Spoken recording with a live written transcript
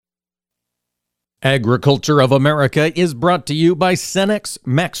Agriculture of America is brought to you by Cenex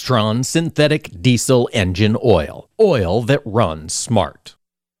Maxtron Synthetic Diesel Engine Oil. Oil that runs smart.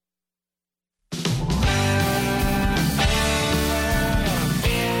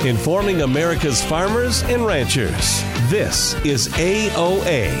 Informing America's farmers and ranchers. This is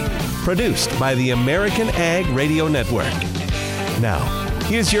AOA, produced by the American Ag Radio Network. Now,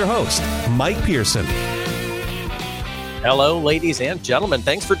 here's your host, Mike Pearson. Hello, ladies and gentlemen.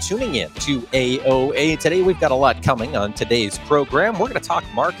 Thanks for tuning in to AOA. Today, we've got a lot coming on today's program. We're going to talk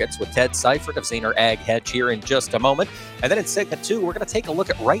markets with Ted Seifert of Zaner Ag Hedge here in just a moment. And then in segment 2, we're going to take a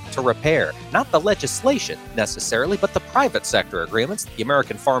look at right to repair. Not the legislation necessarily, but the private sector agreements the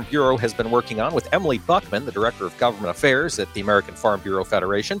American Farm Bureau has been working on with Emily Buckman, the Director of Government Affairs at the American Farm Bureau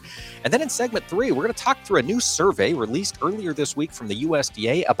Federation. And then in segment 3, we're going to talk through a new survey released earlier this week from the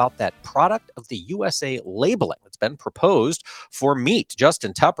USDA about that product of the USA labeling that's been proposed for meat.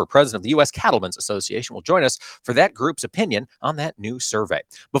 Justin Tupper, president of the U.S. Cattlemen's Association, will join us for that group's opinion on that new survey.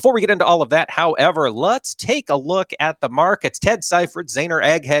 Before we get into all of that, however, let's take a look at the markets. Ted Seifert, Zaner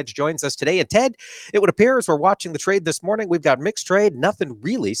Ag Hedge, joins us today. And Ted, it would appear as we're watching the trade this morning, we've got mixed trade. Nothing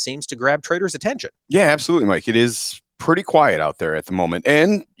really seems to grab traders' attention. Yeah, absolutely, Mike. It is pretty quiet out there at the moment.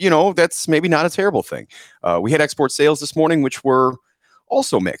 And, that's maybe not a terrible thing. We had export sales this morning, which were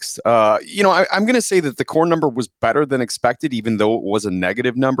also mixed. I'm going to say that the corn number was better than expected, even though it was a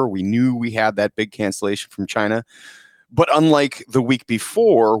negative number. We knew we had that big cancellation from China. But unlike the week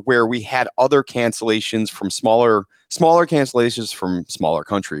before, where we had other cancellations from smaller cancellations from smaller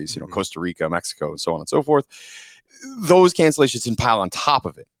countries, Costa Rica, Mexico, and so on and so forth, those cancellations didn't pile on top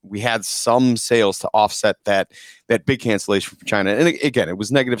of it. We had some sales to offset that big cancellation from China. And again, it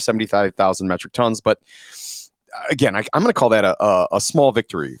was negative 75,000 metric tons, but again, I'm going to call that a small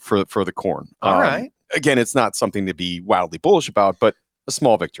victory for the corn. All right. Again, it's not something to be wildly bullish about, but a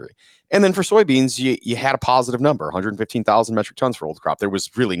small victory. And then for soybeans, you had a positive number, 115,000 metric tons for old crop. There was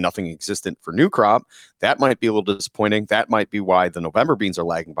really nothing existent for new crop. That might be a little disappointing. That might be why the November beans are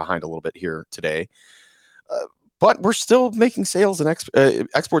lagging behind a little bit here today. But we're still making sales and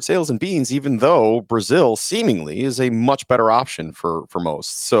export sales in beans, even though Brazil seemingly is a much better option for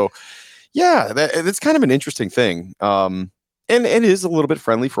most. So, yeah, that's kind of an interesting thing. And it is a little bit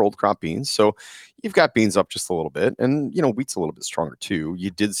friendly for old crop beans. So you've got beans up just a little bit. And, wheat's a little bit stronger, too.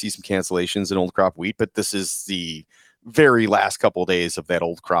 You did see some cancellations in old crop wheat, but this is the very last couple of days of that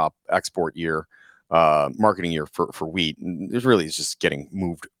old crop export year, marketing year for wheat. And it really is just getting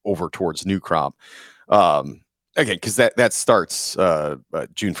moved over towards new crop. Again, because that starts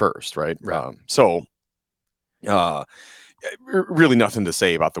June 1st, right? Really nothing to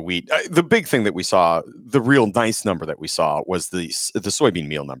say about the wheat. The big thing that we saw, the real nice number that we saw was the soybean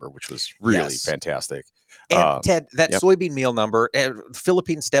meal number, which was really fantastic. And Ted, that soybean meal number, the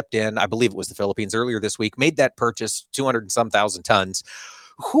Philippines stepped in, I believe it was the Philippines earlier this week, made that purchase, 200 and some thousand tons.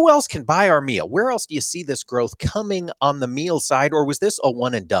 Who else can buy our meal? Where else do you see this growth coming on the meal side, or was this a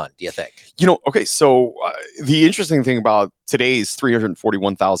one and done, do you think? Okay, so the interesting thing about today's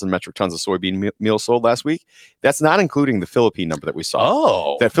 341,000 metric tons of soybean meal sold last week, that's not including the Philippine number that we saw.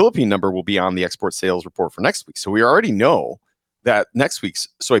 Oh. That Philippine number will be on the export sales report for next week. So we already know that next week's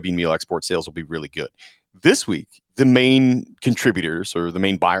soybean meal export sales will be really good. This week, the main contributors or the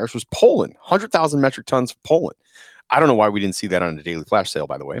main buyers was Poland, 100,000 metric tons for Poland. I don't know why we didn't see that on a daily flash sale,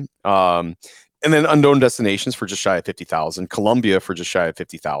 by the way. And then unknown destinations for just shy of 50,000, Colombia for just shy of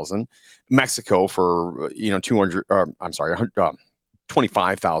 50,000, Mexico for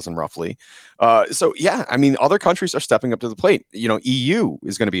 25,000 roughly. Other countries are stepping up to the plate. EU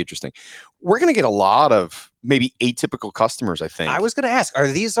is going to be interesting. We're going to get a lot of maybe atypical customers, I think. I was going to ask, are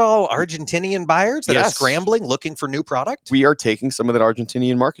these all Argentinian buyers that are scrambling, looking for new product? We are taking some of that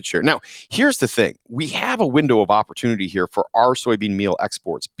Argentinian market share. Now, here's the thing. We have a window of opportunity here for our soybean meal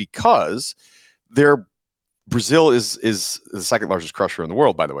exports because Brazil is the second largest crusher in the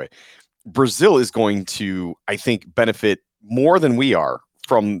world, by the way. Brazil is going to, I think, benefit more than we are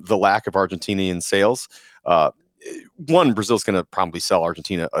from the lack of Argentinian sales. One, Brazil's going to probably sell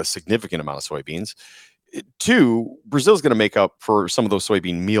Argentina a significant amount of soybeans. Two, Brazil's going to make up for some of those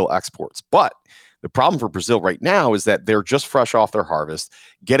soybean meal exports. But the problem for Brazil right now is that they're just fresh off their harvest,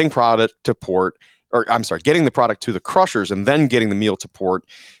 getting product to port, getting the product to the crushers and then getting the meal to port.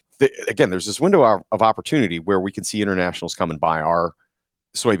 Again, there's this window of opportunity where we can see internationals come and buy our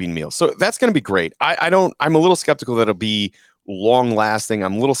soybean meal. So that's going to be great. I'm a little skeptical that it'll be long lasting.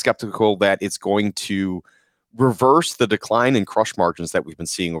 I'm a little skeptical that it's going to reverse the decline in crush margins that we've been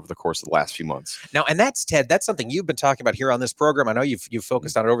seeing over the course of the last few months. Now, and that's, Ted, that's something you've been talking about here on this program. I know you've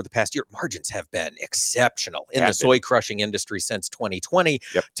focused on it over the past year. Margins have been exceptional in the soy crushing industry since 2020.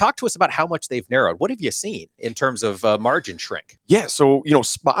 Yep. Talk to us about how much they've narrowed. What have you seen in terms of margin shrink? Yeah, so,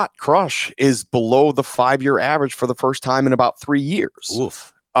 spot crush is below the 5-year average for the first time in about 3 years.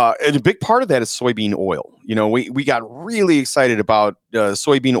 Oof. And a big part of that is soybean oil. We got really excited about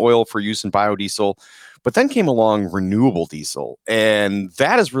soybean oil for use in biodiesel, but then came along renewable diesel, and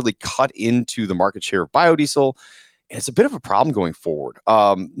that has really cut into the market share of biodiesel, and it's a bit of a problem going forward.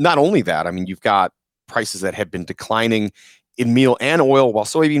 Not only that, I mean, you've got prices that have been declining in meal and oil, while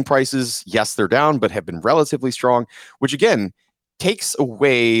soybean prices, yes, they're down, but have been relatively strong, which again takes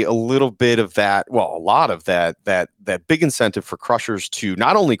away a little bit of that, well, a lot of that big incentive for crushers to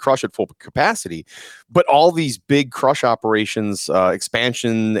not only crush at full capacity, but all these big crush operations,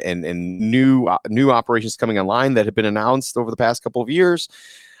 expansion and new operations coming online that have been announced over the past couple of years.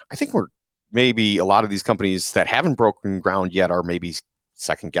 I think maybe a lot of these companies that haven't broken ground yet are maybe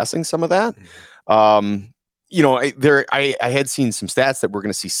second guessing some of that. I had seen some stats that we're going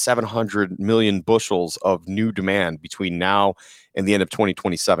to see 700 million bushels of new demand between now and the end of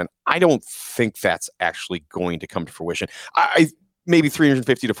 2027. I don't think that's actually going to come to fruition. I maybe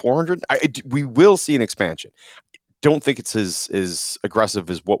 350 to 400. We will see an expansion. Don't think it's as aggressive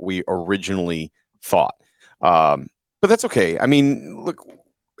as what we originally thought. But that's okay. I mean, look,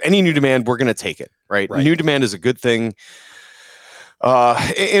 any new demand, we're going to take it, right? New demand is a good thing.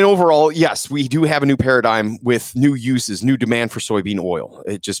 And overall, yes, we do have a new paradigm with new uses, new demand for soybean oil.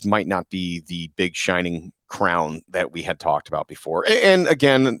 It just might not be the big shining crown that we had talked about before. And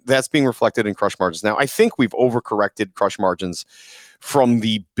again, that's being reflected in crush margins. Now, I think we've overcorrected crush margins from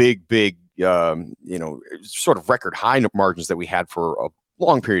the big, sort of record high margins that we had for a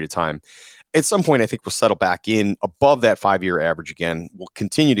long period of time. At some point, I think we'll settle back in above that 5-year average again. We'll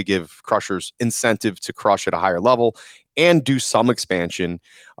continue to give crushers incentive to crush at a higher level and do some expansion.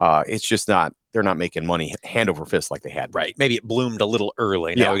 It's just they're not making money hand over fist like they had. Right. Maybe it bloomed a little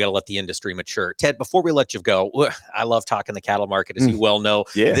early. Now we got to let the industry mature. Ted, before we let you go, I love talking the cattle market, as you well know.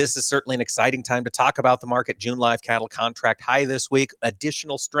 Yeah. This is certainly an exciting time to talk about the market. June live cattle contract high this week.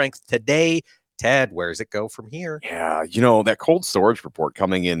 Additional strength today. Ted, where does it go from here? Yeah, that cold storage report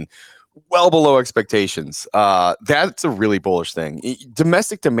coming in well below expectations. That's a really bullish thing.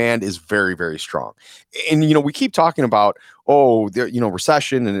 Domestic demand is very, very strong. And, we keep talking about,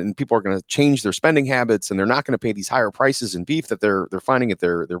 recession and people are going to change their spending habits and they're not going to pay these higher prices in beef that they're finding at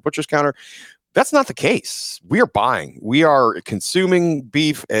their butcher's counter. That's not the case. We are buying. We are consuming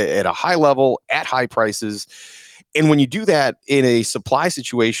beef at a high level at high prices. And when you do that in a supply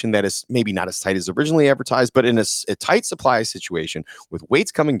situation that is maybe not as tight as originally advertised, but in a tight supply situation with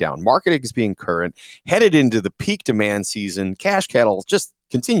weights coming down, marketing is being current, headed into the peak demand season, cash cattle just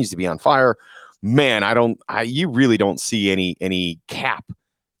continues to be on fire. Man, you really don't see any cap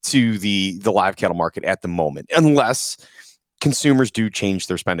to the live cattle market at the moment, unless consumers do change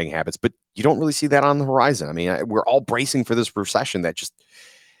their spending habits. But you don't really see that on the horizon. I mean, we're all bracing for this recession that just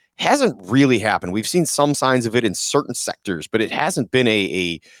hasn't really happened. We've seen some signs of it in certain sectors, but it hasn't been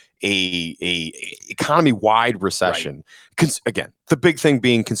a economy-wide recession. Right. Again, the big thing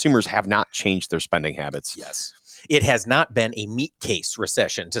being consumers have not changed their spending habits. Yes. It has not been a meat case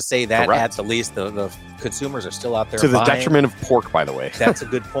recession, to say that. Correct. At the least. The consumers are still out there to the buying. Detriment of pork, by the way. That's a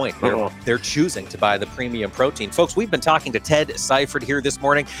good point. They're choosing to buy the premium protein. Folks, we've been talking to Ted Seifert here this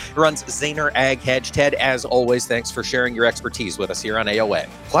morning. He runs Zaner Ag Hedge. Ted, as always, thanks for sharing your expertise with us here on AOA.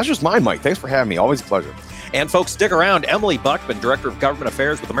 Pleasure's mine, Mike. Thanks for having me. Always a pleasure. And folks, stick around. Emily Buckman, Director of Government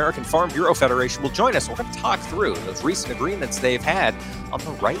Affairs with American Farm Bureau Federation, will join us. We're going to talk through those recent agreements they've had on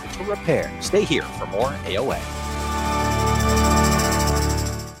the right to repair. Stay here for more AOA.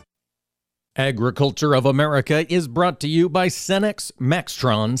 Agriculture of America is brought to you by Cenex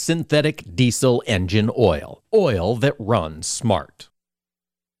Maxtron Synthetic Diesel Engine Oil. Oil that runs smart.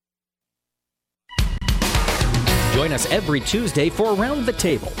 Join us every Tuesday for Around the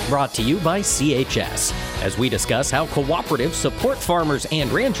Table, brought to you by CHS, as we discuss how cooperatives support farmers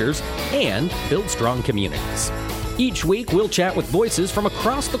and ranchers and build strong communities. Each week, we'll chat with voices from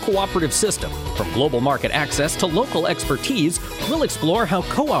across the cooperative system. From global market access to local expertise, we'll explore how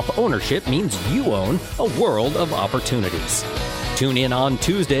co-op ownership means you own a world of opportunities. Tune in on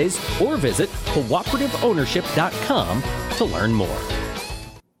Tuesdays or visit cooperativeownership.com to learn more.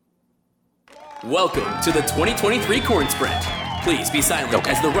 Welcome to the 2023 Corn Sprint. Please be silent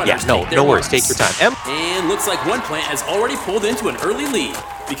as the runners no worries. Take your time. And looks like one plant has already pulled into an early lead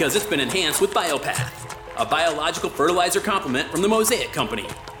because it's been enhanced with Biopath, a biological fertilizer complement from the Mosaic Company.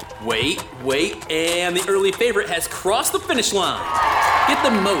 Wait, and the early favorite has crossed the finish line. Get the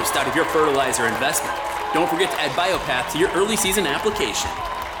most out of your fertilizer investment. Don't forget to add Biopath to your early season application.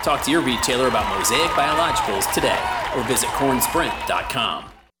 Talk to your retailer about Mosaic Biologicals today or visit cornsprint.com.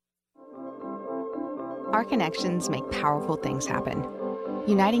 Our connections make powerful things happen,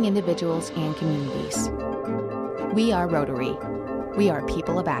 uniting individuals and communities. We are Rotary. We are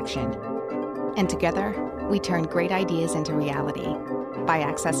people of action. And together, we turn great ideas into reality by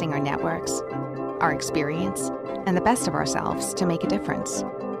accessing our networks, our experience, and the best of ourselves to make a difference.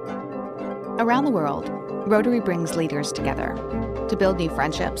 Around the world, Rotary brings leaders together to build new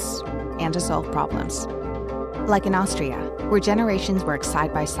friendships and to solve problems. Like in Austria, where generations work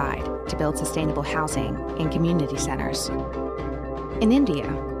side by side to build sustainable housing and community centers. In India,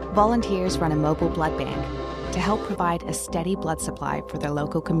 volunteers run a mobile blood bank to help provide a steady blood supply for their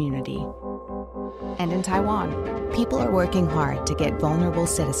local community. And in Taiwan, people are working hard to get vulnerable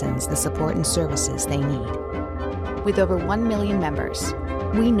citizens the support and services they need. With over 1 million members,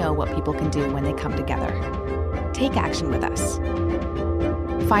 we know what people can do when they come together. Take action with us.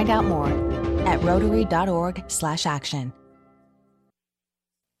 Find out more at rotary.org/action.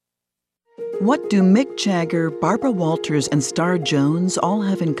 What do Mick Jagger, Barbara Walters, and Star Jones all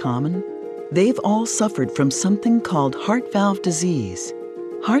have in common? They've all suffered from something called heart valve disease.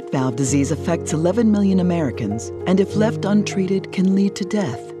 Heart valve disease affects 11 million Americans, and if left untreated, can lead to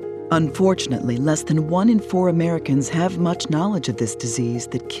death. Unfortunately, less than 1 in 4 Americans have much knowledge of this disease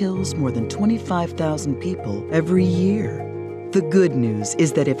that kills more than 25,000 people every year. The good news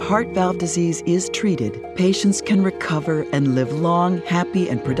is that if heart valve disease is treated, patients can recover and live long, happy,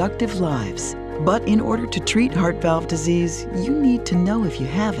 and productive lives. But in order to treat heart valve disease, you need to know if you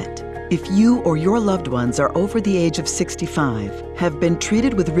have it. If you or your loved ones are over the age of 65, have been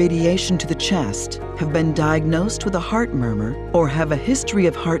treated with radiation to the chest, have been diagnosed with a heart murmur, or have a history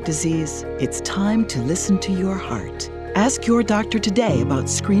of heart disease, it's time to listen to your heart. Ask your doctor today about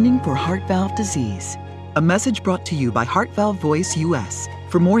screening for heart valve disease. A message brought to you by Heart Valve Voice US.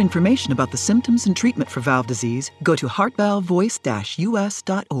 For more information about the symptoms and treatment for valve disease, go to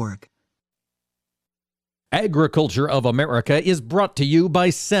heartvalvevoice-us.org. Agriculture of America is brought to you by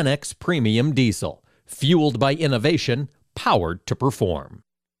Cenex Premium Diesel, fueled by innovation, powered to perform.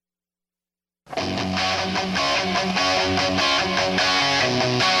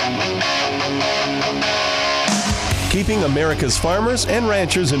 Keeping America's farmers and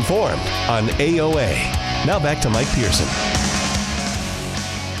ranchers informed on AOA. Now back to Mike Pearson.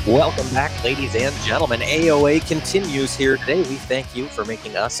 Welcome back, ladies and gentlemen. AOA continues here today. We thank you for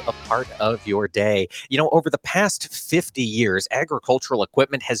making us a part of your day. You know, over the past 50 years, agricultural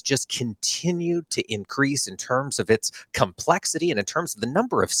equipment has just continued to increase in terms of its complexity and in terms of the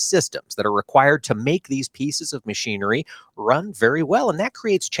number of systems that are required to make these pieces of machinery run very well. And that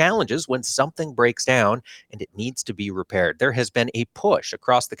creates challenges when something breaks down and it needs to be repaired. There has been a push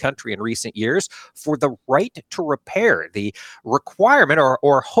across the country in recent years for the right to repair, the requirement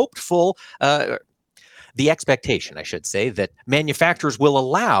or hopeful, the expectation, I should say, that manufacturers will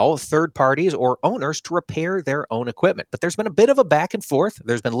allow third parties or owners to repair their own equipment. But there's been a bit of a back and forth.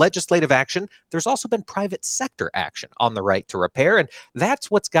 There's been legislative action. There's also been private sector action on the right to repair. And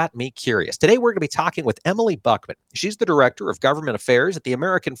that's what's got me curious. Today, we're going to be talking with Emily Buckman. She's the Director of Government Affairs at the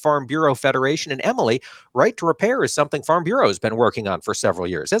American Farm Bureau Federation. And Emily, right to repair is something Farm Bureau has been working on for several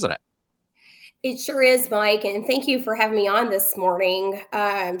years, isn't it? It sure is, Mike, and thank you for having me on this morning.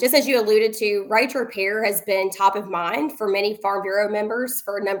 Just as you alluded to, right to repair has been top of mind for many Farm Bureau members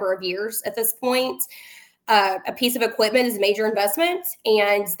for a number of years at this point. A piece of equipment is a major investment,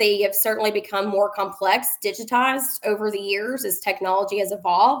 and they have certainly become more complex, digitized over the years as technology has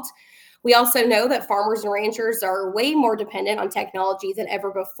evolved. We also know that farmers and ranchers are way more dependent on technology than ever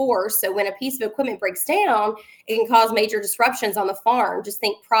before. So when a piece of equipment breaks down, it can cause major disruptions on the farm. Just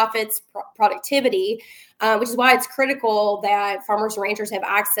think profits, productivity, which is why it's critical that farmers and ranchers have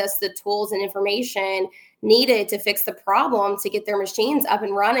access to the tools and information needed to fix the problem to get their machines up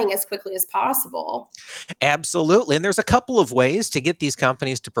and running as quickly as possible. Absolutely. And there's a couple of ways to get these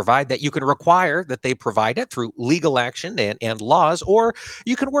companies to provide that. You can require that they provide it through legal action and laws, or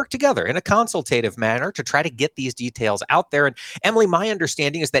you can work together in a consultative manner to try to get these details out there. And Emily, my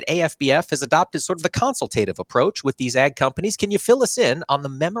understanding is that AFBF has adopted sort of the consultative approach with these ag companies. Can you fill us in on the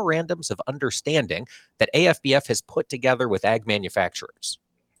memorandums of understanding that AFBF has put together with ag manufacturers?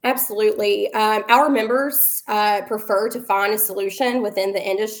 Absolutely. Our members prefer to find a solution within the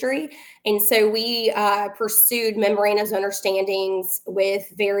industry. And so we pursued memorandums of understandings with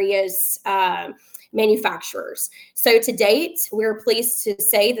various manufacturers. So to date, we're pleased to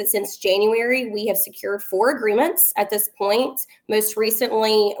say that since January, we have secured 4 agreements at this point, most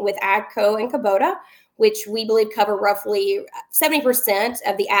recently with AGCO and Kubota, which we believe cover roughly 70%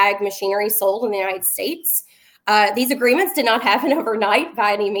 of the ag machinery sold in the United States. These agreements did not happen overnight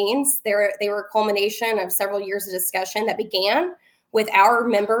by any means. They were a culmination of several years of discussion that began with our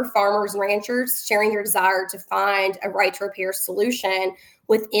member farmers and ranchers sharing their desire to find a right to repair solution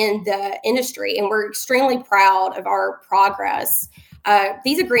within the industry. And we're extremely proud of our progress.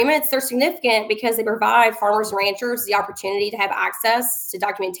 These agreements, they're significant because they provide farmers and ranchers the opportunity to have access to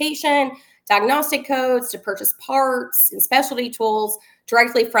documentation, diagnostic codes, to purchase parts and specialty tools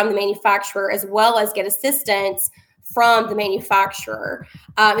directly from the manufacturer, as well as get assistance from the manufacturer.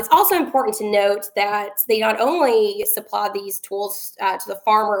 It's also important to note that they not only supply these tools to the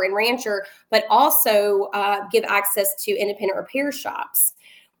farmer and rancher, but also give access to independent repair shops.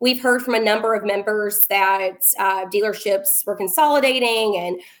 We've heard from a number of members that dealerships were consolidating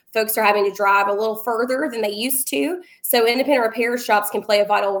and folks are having to drive a little further than they used to. So independent repair shops can play a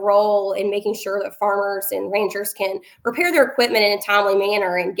vital role in making sure that farmers and ranchers can repair their equipment in a timely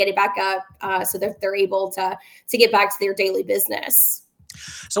manner and get it back up so that they're able to get back to their daily business.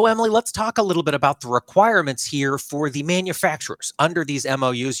 So, Emily, let's talk a little bit about the requirements here for the manufacturers under these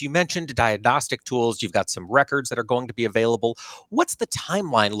MOUs. You mentioned diagnostic tools. You've got some records that are going to be available. What's the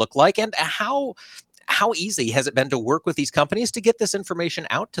timeline look like, and how easy has it been to work with these companies to get this information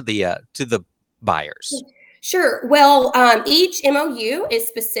out to the buyers? Sure. Well, each MOU is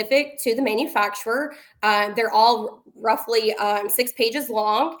specific to the manufacturer. They're all roughly 6 pages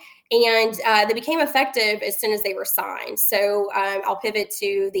long, and they became effective as soon as they were signed. So I'll pivot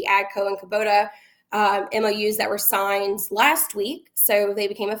to the AGCO and Kubota MOUs that were signed last week. So they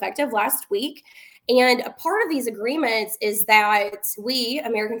became effective last week. And a part of these agreements is that we,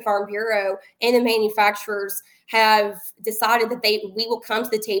 American Farm Bureau, and the manufacturers have decided that we will come to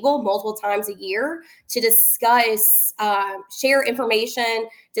the table multiple times a year to discuss, share information,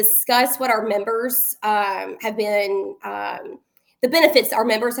 discuss what our members have been, the benefits our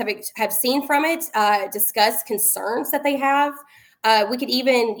members have seen from it, discuss concerns that they have. We could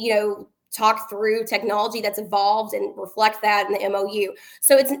even, talk through technology that's evolved and reflect that in the MOU.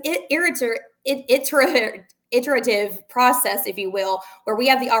 So it's an iterative process, if you will, where we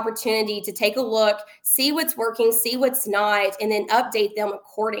have the opportunity to take a look, see what's working, see what's not, and then update them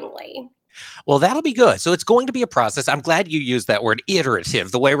accordingly. Well, that'll be good. So it's going to be a process. I'm glad you used that word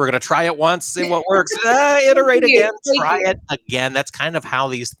iterative, the way we're going to try it once, see what works, iterate again, try it again. That's kind of how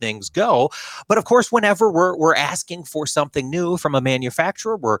these things go. But of course, whenever we're asking for something new from a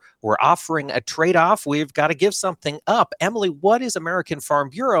manufacturer, we're offering a trade-off, we've got to give something up. Emily, what is American Farm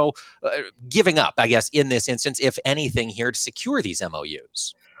Bureau giving up, I guess, in this instance, if anything, here to secure these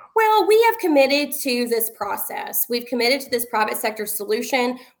MOUs? Well, we have committed to this process. We've committed to this private sector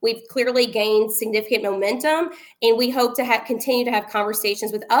solution. We've clearly gained significant momentum, and we hope to continue to have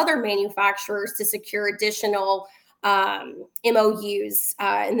conversations with other manufacturers to secure additional MOUs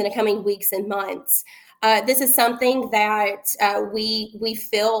in the coming weeks and months. This is something that we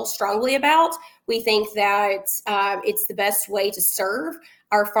feel strongly about. We think that it's the best way to serve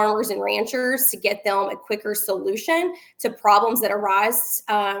our farmers and ranchers to get them a quicker solution to problems that arise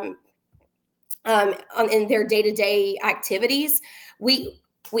in their day-to-day activities. We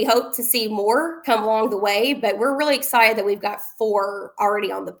hope to see more come along the way, but we're really excited that we've got 4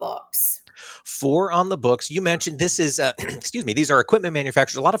 already on the books. 4 on the books. You mentioned this is, these are equipment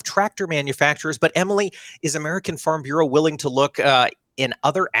manufacturers, a lot of tractor manufacturers. But Emily, is American Farm Bureau willing to look in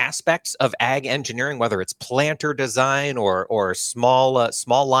other aspects of ag engineering, whether it's planter design or small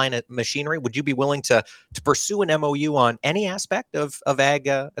line machinery? Would you be willing to pursue an MOU on any aspect of ag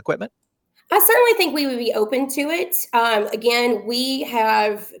equipment? I certainly think we would be open to it. Again, we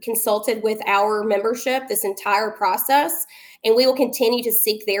have consulted with our membership this entire process, and we will continue to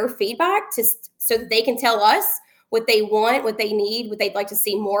seek their feedback so that they can tell us what they want, what they need, what they'd like to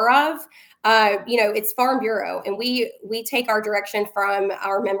see more of. It's Farm Bureau, and we take our direction from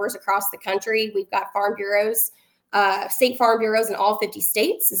our members across the country. We've got farm bureaus, state farm bureaus in all 50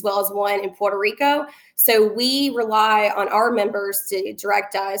 states, as well as one in Puerto Rico. So we rely on our members to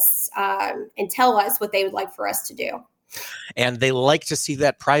direct us and tell us what they would like for us to do. And they like to see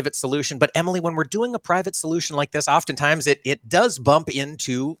that private solution. But Emily, when we're doing a private solution like this, oftentimes it does bump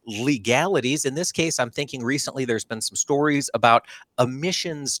into legalities. In this case, I'm thinking recently there's been some stories about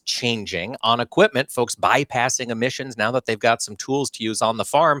emissions changing on equipment, folks bypassing emissions now that they've got some tools to use on the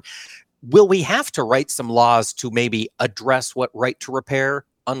farm. Will we have to write some laws to maybe address what right to repair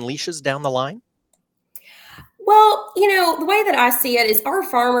unleashes down the line? Well, the way that I see it is our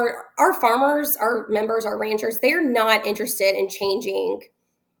farmers, our members, our ranchers, they're not interested in changing.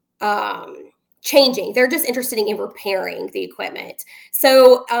 They're just interested in repairing the equipment.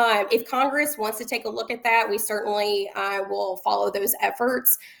 So if Congress wants to take a look at that, we certainly will follow those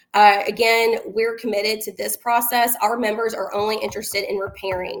efforts. Again, we're committed to this process. Our members are only interested in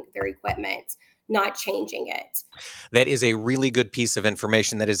repairing their equipment, not changing it. That is a really good piece of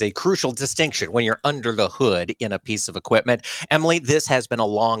information. That is a crucial distinction when you're under the hood in a piece of equipment. Emily, this has been a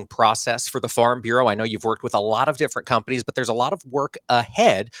long process for the Farm Bureau. I know you've worked with a lot of different companies, but there's a lot of work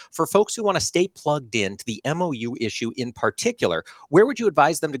ahead for folks who want to stay plugged into the MOU issue in particular. Where would you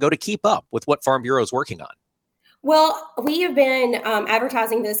advise them to go to keep up with what Farm Bureau is working on? Well, we have been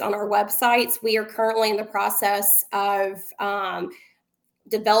advertising this on our websites. We are currently in the process of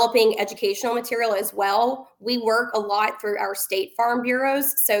developing educational material as well. We work a lot through our state farm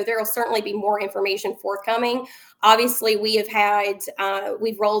bureaus, so there will certainly be more information forthcoming. Obviously, we've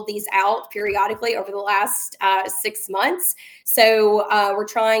rolled these out periodically over the last 6 months. So we're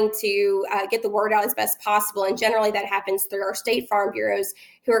trying to get the word out as best possible. And generally that happens through our state farm bureaus,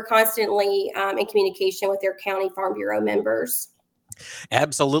 who are constantly in communication with their county farm bureau members.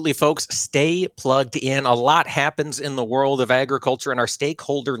 Absolutely, folks. Stay plugged in. A lot happens in the world of agriculture, and our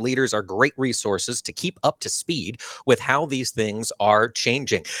stakeholder leaders are great resources to keep up to speed with how these things are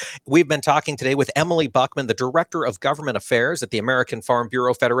changing. We've been talking today with Emily Buckman, the Director of Government Affairs at the American Farm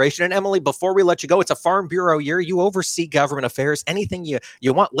Bureau Federation. And Emily, before we let you go, it's a Farm Bureau year. You oversee government affairs. Anything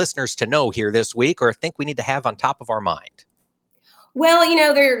you want listeners to know here this week or think we need to have on top of our mind? Well,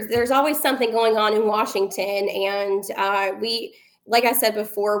 there's always something going on in Washington, and like I said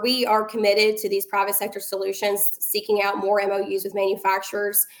before, we are committed to these private sector solutions, seeking out more MOUs with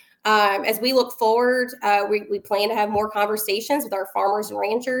manufacturers. As we look forward, we plan to have more conversations with our farmers and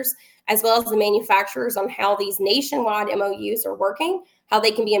ranchers, as well as the manufacturers, on how these nationwide MOUs are working, how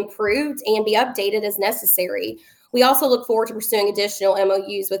they can be improved and be updated as necessary. We also look forward to pursuing additional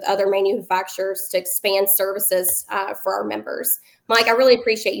MOUs with other manufacturers to expand services for our members. Mike, I really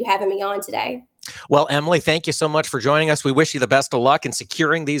appreciate you having me on today. Well, Emily, thank you so much for joining us. We wish you the best of luck in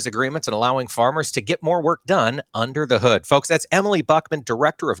securing these agreements and allowing farmers to get more work done under the hood. Folks, that's Emily Buckman,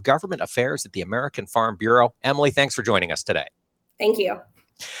 Director of Government Affairs at the American Farm Bureau. Emily, thanks for joining us today. Thank you.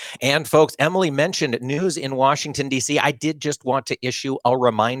 And folks, Emily mentioned news in Washington, D.C. I did just want to issue a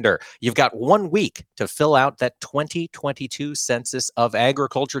reminder. You've got 1 week to fill out that 2022 Census of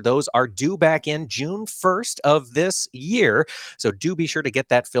Agriculture. Those are due back in June 1st of this year. So do be sure to get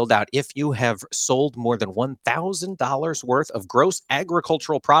that filled out. If you have sold more than $1,000 worth of gross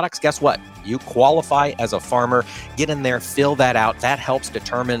agricultural products, guess what? You qualify as a farmer. Get in there, fill that out. That helps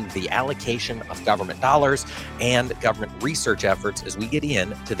determine the allocation of government dollars and government research efforts as we get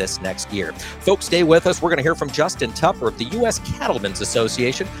in to this next year. Folks, stay with us. We're going to hear from Justin Tupper of the U.S. Cattlemen's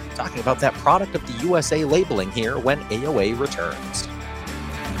Association talking about that product of the USA labeling here when AOA returns.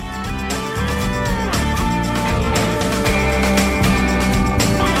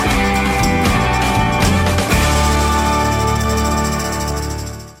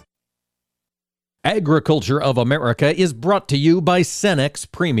 Agriculture of America is brought to you by Cenex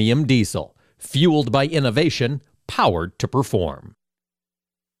Premium Diesel, fueled by innovation, powered to perform.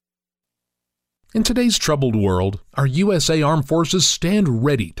 In today's troubled world, our USA Armed Forces stand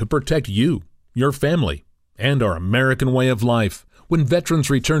ready to protect you, your family, and our American way of life. When veterans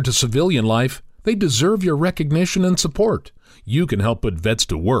return to civilian life, they deserve your recognition and support. You can help put vets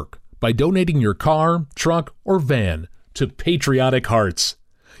to work by donating your car, truck, or van to Patriotic Hearts.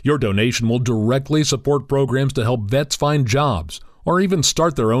 Your donation will directly support programs to help vets find jobs or even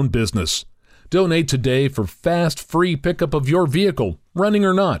start their own business. Donate today for fast, free pickup of your vehicle, running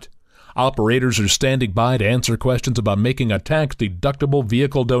or not. Operators are standing by to answer questions about making a tax-deductible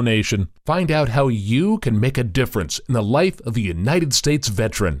vehicle donation. Find out how you can make a difference in the life of a United States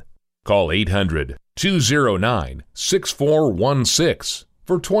veteran. Call 800-209-6416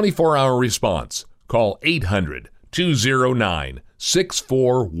 for 24-hour response. Call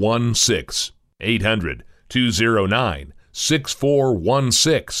 800-209-6416.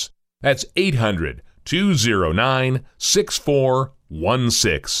 800-209-6416. That's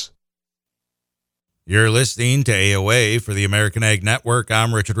 800-209-6416. You're listening to AOA for the American Ag Network.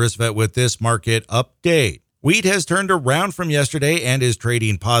 I'm Richard Risvet with this market update. Wheat has turned around from yesterday and is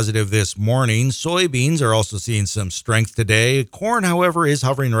trading positive this morning. Soybeans are also seeing some strength today. Corn, however, is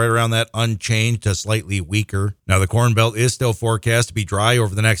hovering right around that unchanged to slightly weaker. Now, the Corn Belt is still forecast to be dry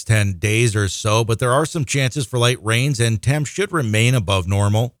over the next 10 days or so, but there are some chances for light rains and temps should remain above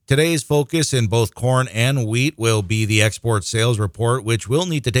normal. Today's focus in both corn and wheat will be the export sales report, which will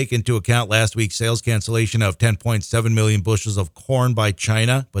need to take into account last week's sales cancellation of 10.7 million bushels of corn by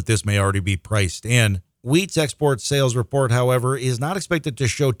China, but this may already be priced in. Wheat's export sales report, however, is not expected to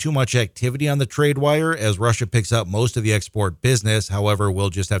show too much activity on the trade wire as Russia picks up most of the export business. However,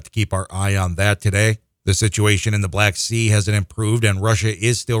 we'll just have to keep our eye on that today. The situation in the Black Sea hasn't improved, and Russia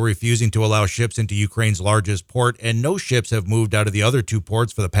is still refusing to allow ships into Ukraine's largest port, and no ships have moved out of the other two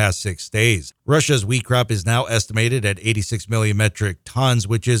ports for the past 6 days. Russia's wheat crop is now estimated at 86 million metric tons,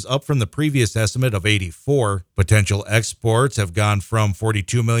 which is up from the previous estimate of 84. Potential exports have gone from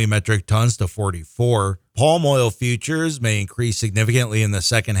 42 million metric tons to 44. Palm oil futures may increase significantly in the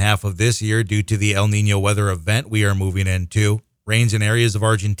second half of this year due to the El Nino weather event we are moving into. Rains in areas of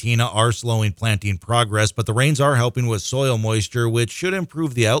Argentina are slowing planting progress, but the rains are helping with soil moisture, which should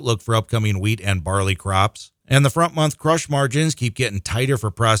improve the outlook for upcoming wheat and barley crops. And the front month crush margins keep getting tighter for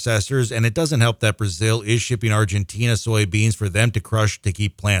processors, and it doesn't help that Brazil is shipping Argentina soybeans for them to crush to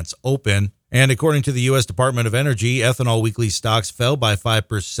keep plants open. And according to the U.S. Department of Energy, ethanol weekly stocks fell by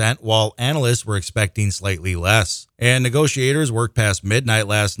 5%, while analysts were expecting slightly less. And negotiators worked past midnight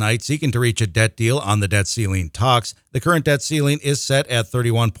last night seeking to reach a debt deal on the debt ceiling talks. The current debt ceiling is set at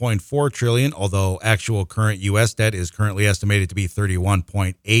 $31.4 trillion, although actual current U.S. debt is currently estimated to be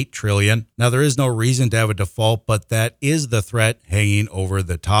 $31.8 trillion. Now, there is no reason to have a default, but that is the threat hanging over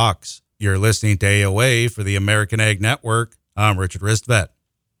the talks. You're listening to AOA for the American Ag Network. I'm Richard Ristvet.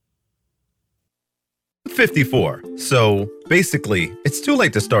 54. So basically, it's too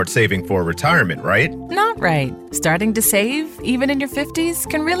late to start saving for retirement, right? Not right. Starting to save, even in your 50s,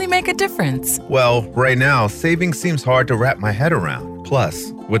 can really make a difference. Well, right now, saving seems hard to wrap my head around.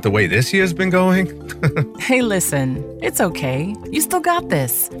 Plus, with the way this year's been going... Hey, listen, it's okay. You still got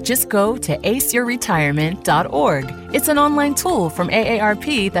this. Just go to aceyourretirement.org. It's an online tool from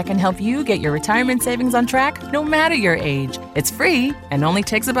AARP that can help you get your retirement savings on track no matter your age. It's free and only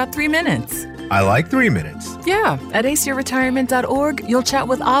takes about 3 minutes. I like 3 minutes. Yeah, at aceyourretirement.org, you'll chat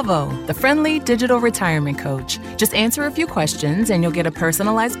with Avo, the friendly digital retirement coach. Just answer a few questions and you'll get a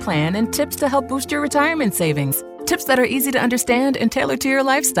personalized plan and tips to help boost your retirement savings. Tips that are easy to understand and tailored to your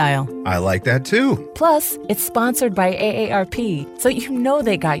lifestyle. I like that too. Plus, it's sponsored by AARP, so you know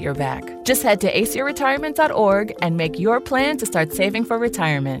they got your back. Just head to aceyourretirement.org and make your plan to start saving for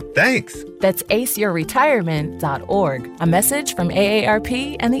retirement. Thanks. That's aceyourretirement.org. A message from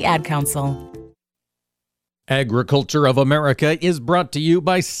AARP and the Ad Council. Agriculture of America is brought to you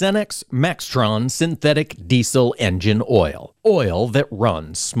by Cenex Maxtron Synthetic Diesel Engine Oil. Oil that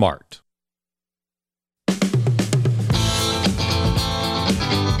runs smart.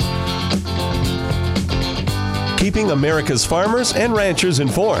 Keeping America's farmers and ranchers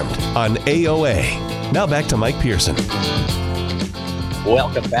informed on AOA. Now back to Mike Pearson.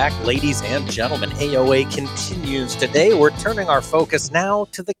 Welcome back, ladies and gentlemen. AOA continues today. We're turning our focus now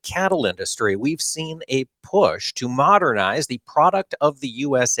to the cattle industry. We've seen a push to modernize the product of the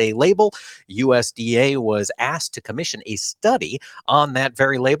USA label. USDA was asked to commission a study on that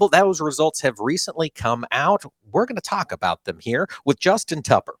very label. Those results have recently come out. We're going to talk about them here with Justin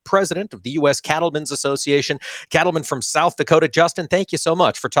Tupper, president of the U.S. Cattlemen's Association, cattleman from South Dakota. Justin, thank you so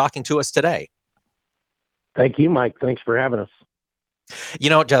much for talking to us today. Thank you, Mike. Thanks for having us. You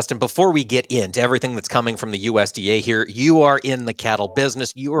know, Justin, before we get into everything that's coming from the USDA here, you are in the cattle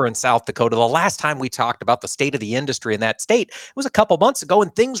business. You are in South Dakota. The last time we talked about the state of the industry in that state, it was a couple months ago,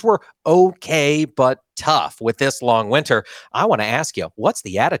 and things were okay, but tough with this long winter. I want to ask you, what's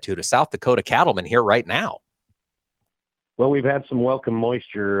the attitude of South Dakota cattlemen here right now? Well, we've had some welcome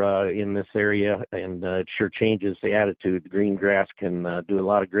moisture in this area, and it sure changes the attitude. The green grass can do a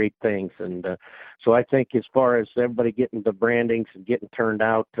lot of great things. And so I think as far as everybody getting the brandings and getting turned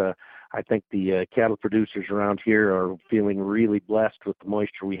out, I think the cattle producers around here are feeling really blessed with the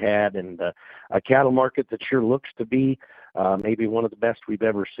moisture we had, and a cattle market that sure looks to be maybe one of the best we've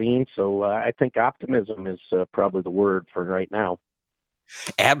ever seen. So I think optimism is probably the word for right now.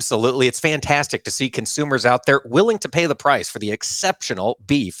 Absolutely. It's fantastic to see consumers out there willing to pay the price for the exceptional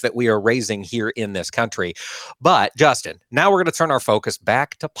beef that we are raising here in this country. But Justin, now we're going to turn our focus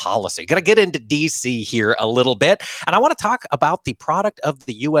back to policy. Going to get into DC here a little bit. And I want to talk about the product of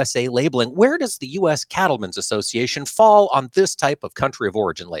the USA labeling. Where does the U.S. Cattlemen's Association fall on this type of country of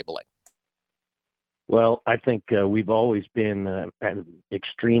origin labeling? Well, I think we've always been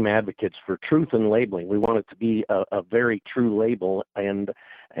extreme advocates for truth in labeling. We want it to be a very true label, and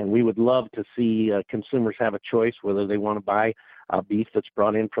we would love to see consumers have a choice whether they want to buy beef that's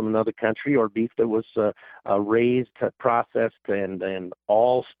brought in from another country or beef that was raised, processed, and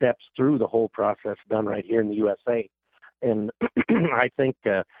all steps through the whole process done right here in the USA. And I think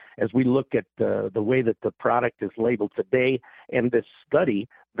as we look at the way that the product is labeled today, and this study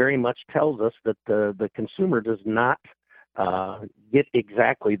very much tells us that the consumer does not get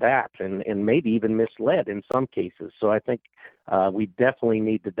exactly that, and maybe even misled in some cases. So I think we definitely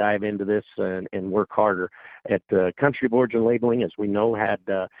need to dive into this and work harder at country of origin labeling, as we know had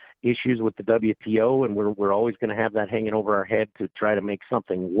issues with the WTO, and we're always going to have that hanging over our head to try to make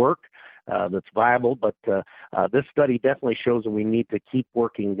something work that's viable. But this study definitely shows that we need to keep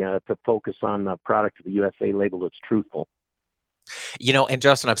working to focus on the product of the USA label that's truthful. And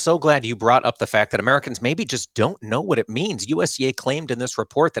Justin, I'm so glad you brought up the fact that Americans maybe just don't know what it means. USDA claimed in this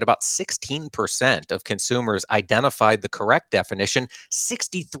report that about 16% of consumers identified the correct definition.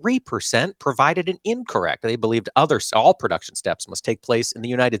 63% provided an incorrect. They believed all production steps must take place in the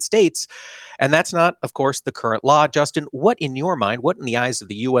United States. And that's not, of course, the current law. Justin, what in your mind, what in the eyes of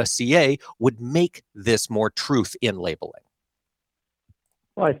the USDA would make this more truth in labeling?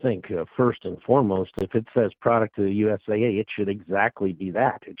 Well, I think first and foremost, if it says product of the USA, it should exactly be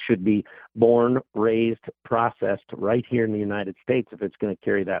that. It should be born, raised, processed right here in the United States if it's going to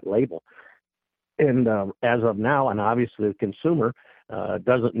carry that label. And as of now, and obviously the consumer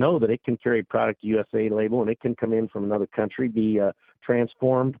doesn't know that it can carry product USA label and it can come in from another country, be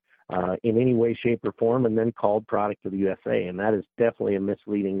transformed in any way, shape, or form, and then called product of the USA. And that is definitely a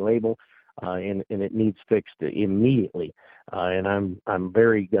misleading label. And it needs fixed immediately. And I'm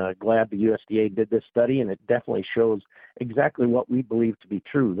very glad the USDA did this study, and it definitely shows exactly what we believe to be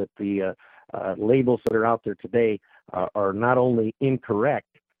true, that the labels that are out there today are not only incorrect,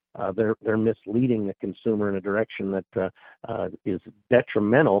 they're misleading the consumer in a direction that is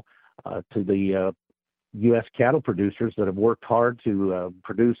detrimental to the U.S. cattle producers that have worked hard to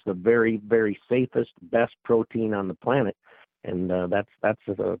produce the very, very safest, best protein on the planet. And that's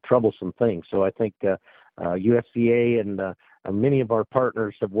a troublesome thing. So I think USDA and many of our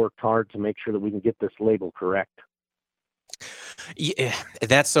partners have worked hard to make sure that we can get this label correct. Yeah,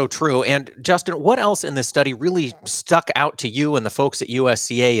 that's so true. And Justin, what else in this study really stuck out to you and the folks at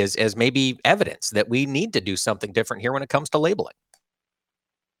USDA as maybe evidence that we need to do something different here when it comes to labeling?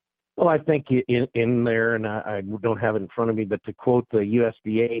 Well, I think in there, and I don't have it in front of me, but to quote the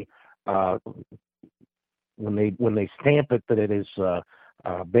USDA, when they stamp it that it has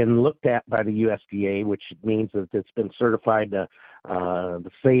been looked at by the USDA, which means that it's been certified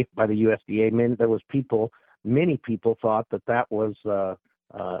safe by the USDA. There was many people thought that was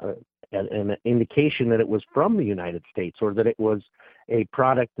an indication that it was from the United States, or that it was a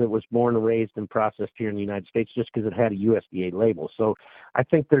product that was born, raised, and processed here in the United States just because it had a USDA label. So I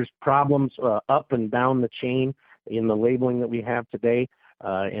think there's problems up and down the chain in the labeling that we have today.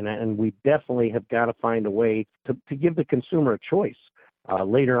 And we definitely have got to find a way to give the consumer a choice.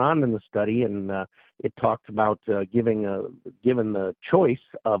 Later on in the study, and it talked about given the choice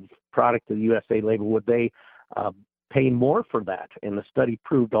of product of the USA label, would they pay more for that? And the study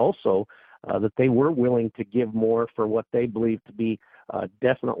proved also that they were willing to give more for what they believe to be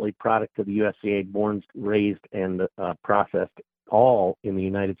definitely product of the USA, born, raised, and processed all in the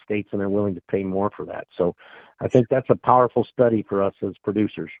United States, and they're willing to pay more for that. So I think that's a powerful study for us as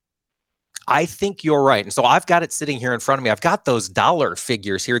producers. I think you're right. And so I've got it sitting here in front of me. I've got those dollar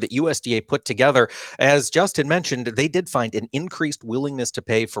figures here that USDA put together. As Justin mentioned, they did find an increased willingness to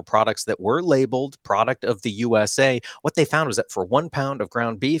pay for products that were labeled product of the USA. What they found was that for 1 pound of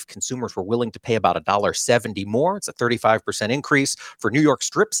ground beef, consumers were willing to pay about $1.70 more. It's a 35% increase. For New York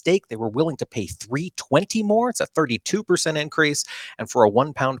strip steak, they were willing to pay $3.20 more. It's a 32% increase. And for a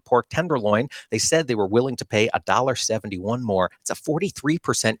 1 pound pork tenderloin, they said they were willing to pay $1.71 more. It's a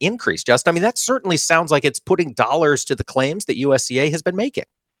 43% increase. Justin, I mean, that certainly sounds like it's putting dollars to the claims that USDA has been making.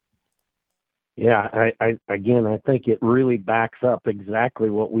 Yeah, I think it really backs up exactly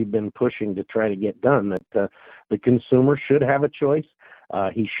what we've been pushing to try to get done, that the consumer should have a choice.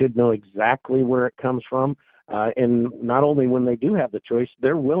 He should know exactly where it comes from. And not only when they do have the choice,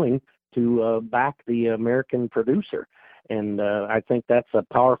 they're willing to back the American producer. And I think that's a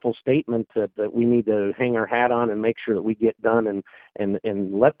powerful statement that we need to hang our hat on and make sure that we get done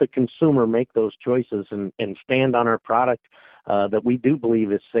and let the consumer make those choices and stand on our product that we do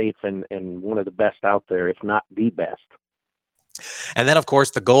believe is safe and one of the best out there, if not the best. And then, of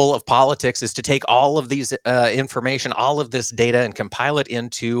course, the goal of politics is to take all of these information, all of this data, and compile it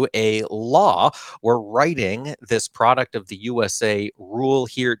into a law. We're writing this product of the USA rule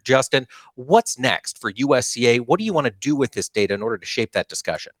here. Justin, what's next for USCA? What do you want to do with this data in order to shape that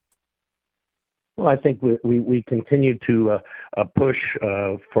discussion? Well, I think we continue to push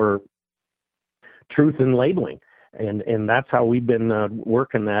for truth in labeling. And that's how we've been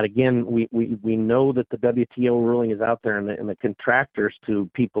working that. Again, we know that the WTO ruling is out there, and the contractors to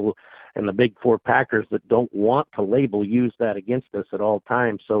people and the big four packers that don't want to label use that against us at all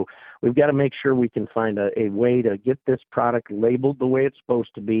times. So we've got to make sure we can find a way to get this product labeled the way it's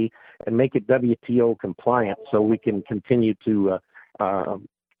supposed to be and make it WTO compliant so we can continue to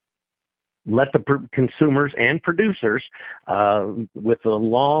let the consumers and producers, with a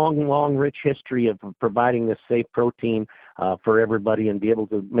long, rich history of providing this safe protein for everybody, and be able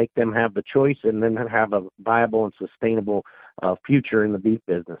to make them have the choice and then have a viable and sustainable future in the beef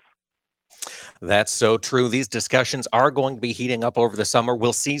business. That's so true. These discussions are going to be heating up over the summer.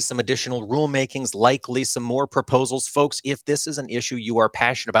 We'll see some additional rulemakings, likely some more proposals. Folks, if this is an issue you are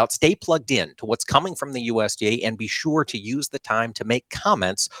passionate about, stay plugged in to what's coming from the USDA and be sure to use the time to make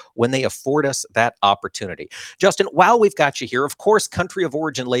comments when they afford us that opportunity. Justin, while we've got you here, of course, country of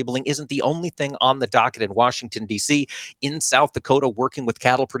origin labeling isn't the only thing on the docket in Washington, D.C. In South Dakota, working with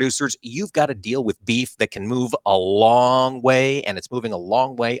cattle producers, you've got to deal with beef that can move a long way, and it's moving a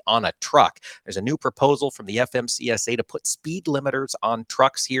long way on a truck. There's a new proposal from the FMCSA to put speed limiters on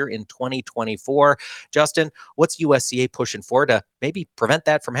trucks here in 2024. Justin, what's USCA pushing for to maybe prevent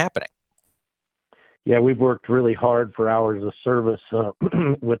that from happening? Yeah, we've worked really hard for hours of service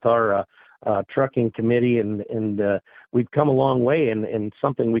with our trucking committee, and we've come a long way, and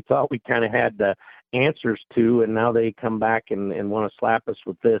something we thought we kind of had answers to, and now they come back and want to slap us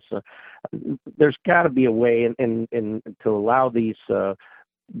with this. There's got to be a way and to allow these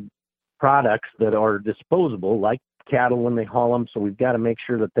products that are disposable, like cattle when they haul them. So we've got to make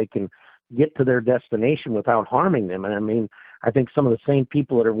sure that they can get to their destination without harming them. And I mean, I think some of the same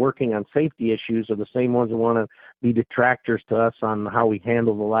people that are working on safety issues are the same ones that want to be detractors to us on how we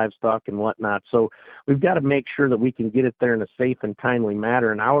handle the livestock and whatnot. So we've got to make sure that we can get it there in a safe and timely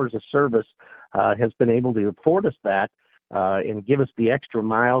manner. And Hours of Service has been able to afford us that and give us the extra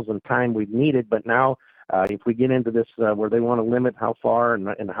miles and time we've needed. But now, if we get into this where they want to limit how far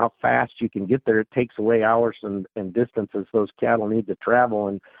and how fast you can get there, it takes away hours and distances those cattle need to travel.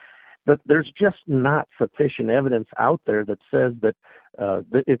 And but there's just not sufficient evidence out there that says that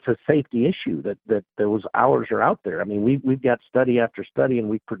it's a safety issue, that those hours are out there. I mean, we've got study after study, and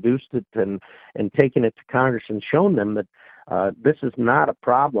we've produced it and taken it to Congress and shown them that this is not a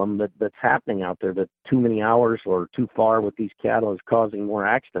problem that's happening out there, that too many hours or too far with these cattle is causing more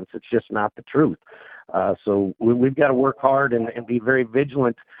accidents. It's just not the truth. So we've got to work hard and be very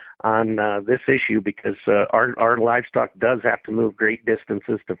vigilant on this issue, because our livestock does have to move great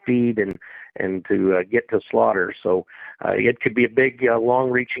distances to feed and to get to slaughter. So it could be a big,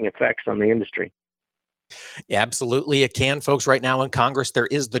 long-reaching effects on the industry. Yeah, absolutely. It can, folks. Right now in Congress, there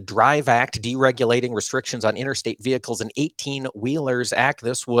is the DRIVE Act, Deregulating Restrictions on Interstate Vehicles and 18-Wheelers Act.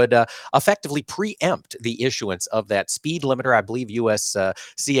 This would effectively preempt the issuance of that speed limiter. I believe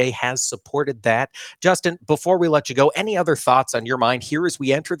USCA has supported that. Justin, before we let you go, any other thoughts on your mind here as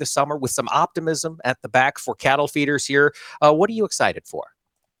we enter the summer with some optimism at the back for cattle feeders here? What are you excited for?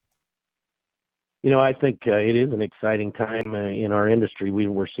 You know, I think it is an exciting time in our industry.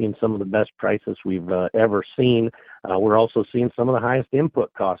 We're seeing some of the best prices we've ever seen. We're also seeing some of the highest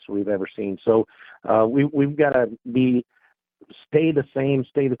input costs we've ever seen. So we've got to stay the same,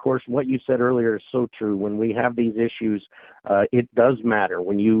 stay the course. What you said earlier is so true. When we have these issues, it does matter.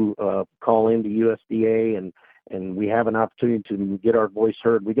 When you call into USDA and we have an opportunity to get our voice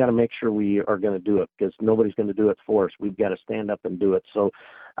heard, we got to make sure we are going to do it, because nobody's going to do it for us. We've got to stand up and do it. So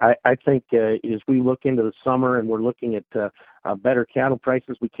I think as we look into the summer and we're looking at better cattle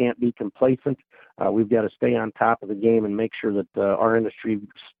prices, we can't be complacent. We've got to stay on top of the game and make sure that our industry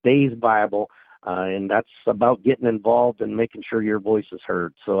stays viable. And that's about getting involved and making sure your voice is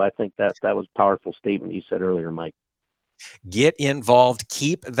heard. So I think that was a powerful statement you said earlier, Mike. Get involved.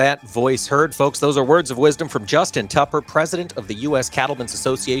 Keep that voice heard. Folks, those are words of wisdom from Justin Tupper, president of the U.S. Cattlemen's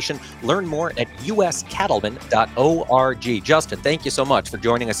Association. Learn more at uscattlemen.org. Justin, thank you so much for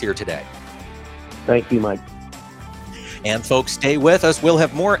joining us here today. Thank you, Mike. And folks, stay with us. We'll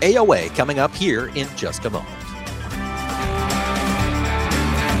have more AOA coming up here in just a moment.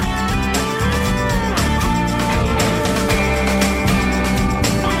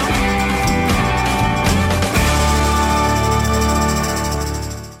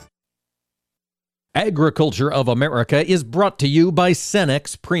 Agriculture of America is brought to you by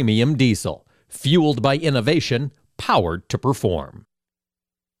Cenex Premium Diesel. Fueled by innovation, powered to perform.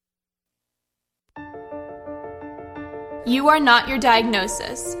 You are not your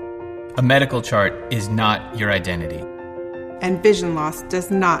diagnosis. A medical chart is not your identity. And vision loss does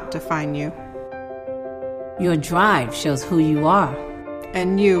not define you. Your drive shows who you are.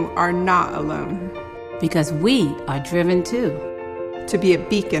 And you are not alone. Because we are driven too. To be a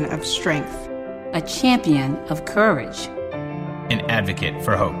beacon of strength. A champion of courage. An advocate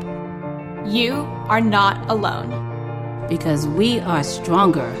for hope. You are not alone. Because we are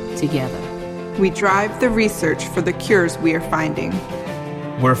stronger together. We drive the research for the cures we are finding.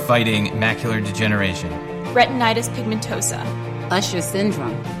 We're fighting macular degeneration, retinitis pigmentosa, Usher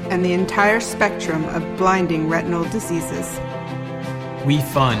syndrome, and the entire spectrum of blinding retinal diseases. We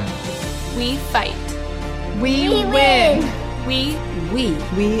fund. We fight. We win. We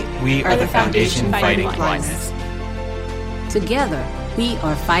are the foundation fighting blindness. Together, we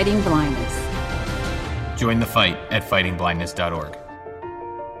are fighting blindness. Join the fight at fightingblindness.org.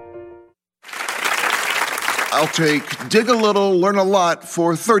 I'll take dig a little, learn a lot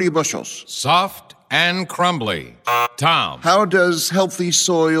for 30 bushels. Soft and crumbly. Tom. How does healthy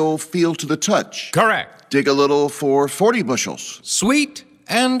soil feel to the touch? Correct. Dig a little for 40 bushels. Sweet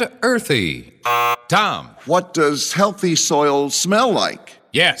and earthy. Tom. What does healthy soil smell like?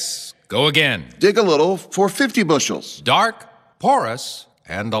 Yes. Go again. Dig a little for 50 bushels. Dark, porous,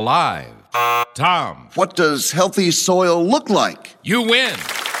 and alive. Tom. What does healthy soil look like? You win.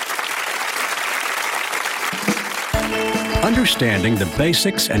 Understanding the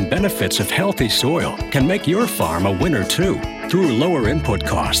basics and benefits of healthy soil can make your farm a winner too, through lower input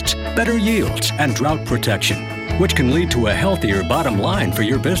costs, better yields, and drought protection, which can lead to a healthier bottom line for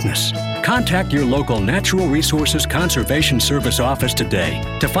your business. Contact your local Natural Resources Conservation Service office today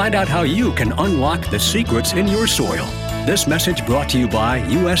to find out how you can unlock the secrets in your soil. This message brought to you by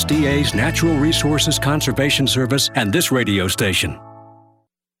USDA's Natural Resources Conservation Service and this radio station.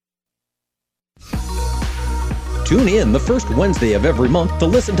 Tune in the first Wednesday of every month to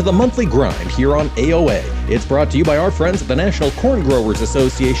listen to the Monthly Grind here on AOA. It's brought to you by our friends at the National Corn Growers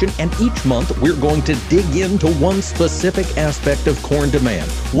Association, and each month we're going to dig into one specific aspect of corn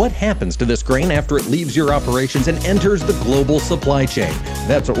demand. What happens to this grain after it leaves your operations and enters the global supply chain?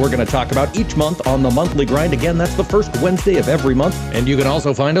 That's what we're going to talk about each month on the Monthly Grind. Again, that's the first Wednesday of every month, and you can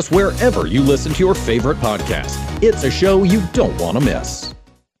also find us wherever you listen to your favorite podcast. It's a show you don't want to miss.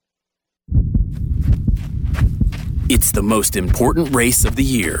 It's the most important race of the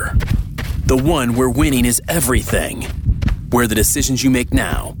year. The one where winning is everything. Where the decisions you make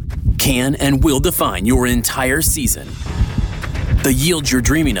now can and will define your entire season. The yields you're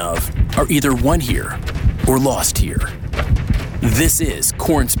dreaming of are either won here or lost here. This is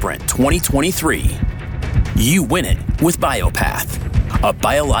Corn Sprint 2023. You win it with Biopath, a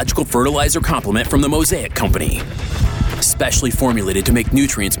biological fertilizer complement from the Mosaic Company. Specially formulated to make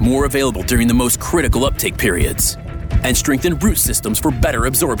nutrients more available during the most critical uptake periods and strengthen root systems for better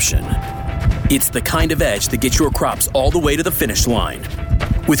absorption. It's the kind of edge that gets your crops all the way to the finish line,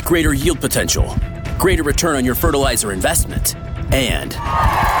 with greater yield potential, greater return on your fertilizer investment, and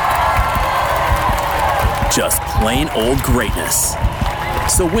just plain old greatness.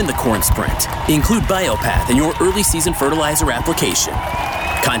 So win the Corn Sprint. Include Biopath in your early season fertilizer application.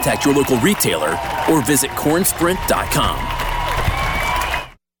 Contact your local retailer or visit cornsprint.com.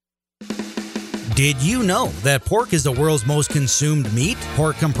 Did you know that pork is the world's most consumed meat?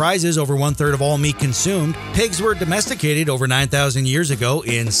 Pork comprises over 1/3 of all meat consumed. Pigs were domesticated over 9,000 years ago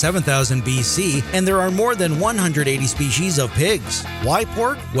in 7000 BC, and there are more than 180 species of pigs. Why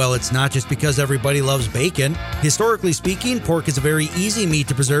pork? Well, it's not just because everybody loves bacon. Historically speaking, pork is a very easy meat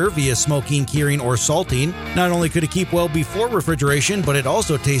to preserve via smoking, curing, or salting. Not only could it keep well before refrigeration, but it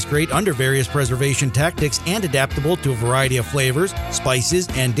also tastes great under various preservation tactics and adaptable to a variety of flavors, spices,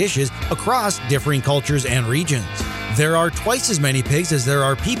 and dishes across different cultures and regions. There are twice as many pigs as there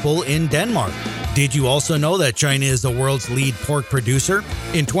are people in Denmark. Did you also know that China is the world's lead pork producer?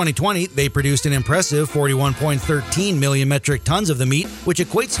 In 2020, they produced an impressive 41.13 million metric tons of the meat, which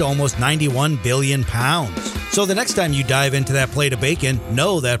equates to almost 91 billion pounds. So the next time you dive into that plate of bacon,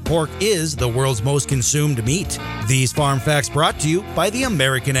 know that pork is the world's most consumed meat. These farm facts brought to you by the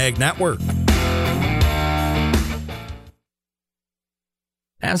American Ag Network.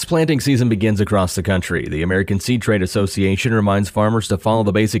 As planting season begins across the country, the American Seed Trade Association reminds farmers to follow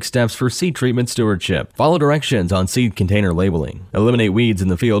the basic steps for seed treatment stewardship. Follow directions on seed container labeling. Eliminate weeds in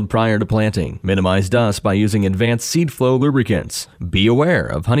the field prior to planting. Minimize dust by using advanced seed flow lubricants. Be aware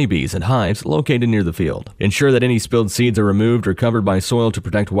of honeybees and hives located near the field. Ensure that any spilled seeds are removed or covered by soil to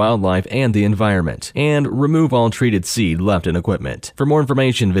protect wildlife and the environment. And remove all treated seed left in equipment. For more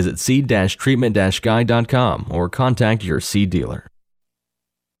information, visit seed-treatment-guide.com or contact your seed dealer.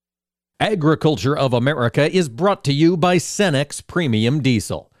 Agriculture of America is brought to you by Cenex Premium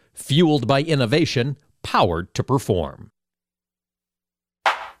Diesel, fueled by innovation, powered to perform.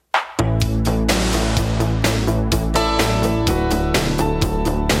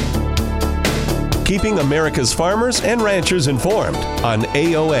 Keeping America's farmers and ranchers informed on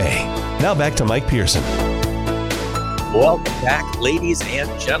AOA. Now back to Mike Pearson. Welcome back, ladies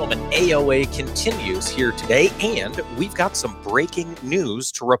and gentlemen. AOA continues here today, and we've got some breaking news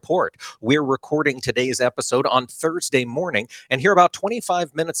to report. We're recording today's episode on Thursday morning, and here about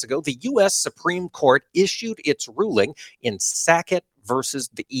 25 minutes ago, the U.S. Supreme Court issued its ruling in Sackett versus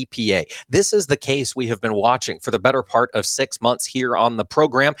the EPA. This is the case we have been watching for the better part of 6 months here on the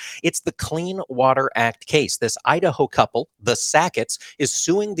program. It's the Clean Water Act case. This Idaho couple, the Sacketts, is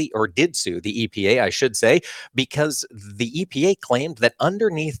did sue the EPA, I should say, because the EPA claimed that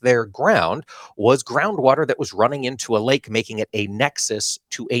underneath their ground was groundwater that was running into a lake, making it a nexus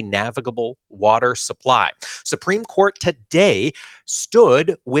to a navigable water supply. Supreme Court today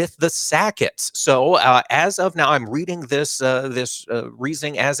stood with the Sacketts. So as of now, I'm reading this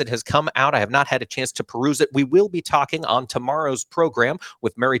reasoning as it has come out. I have not had a chance to peruse it. We will be talking on tomorrow's program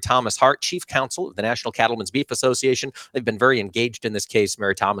with Mary Thomas Hart, Chief Counsel of the National Cattlemen's Beef Association. They've been very engaged in this case.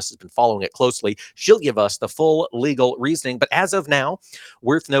 Mary Thomas has been following it closely. She'll give us the full legal reasoning. But as of now,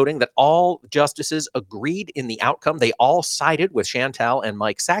 worth noting that all justices agreed in the outcome. They all sided with Chantal and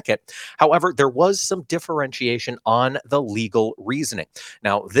Mike Sackett. However, there was some differentiation on the legal reasoning.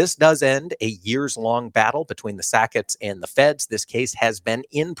 Now, this does end a years-long battle between the Sacketts and the feds. This case has been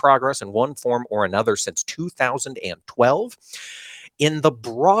in progress in one form or another since 2012. In the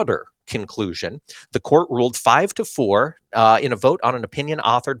broader conclusion, the court ruled 5-4 in a vote on an opinion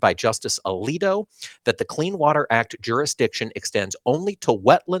authored by Justice Alito that the Clean Water Act jurisdiction extends only to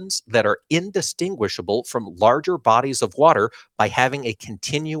wetlands that are indistinguishable from larger bodies of water by having a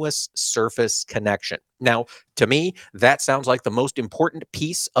continuous surface connection. Now, to me, that sounds like the most important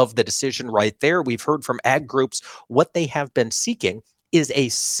piece of the decision right there. We've heard from ag groups what they have been seeking is a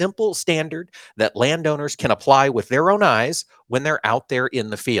simple standard that landowners can apply with their own eyes when they're out there in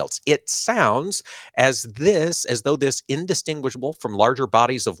the fields. It sounds as though this indistinguishable from larger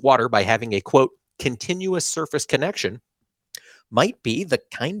bodies of water by having a, quote, continuous surface connection might be the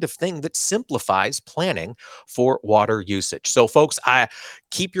kind of thing that simplifies planning for water usage. So, folks,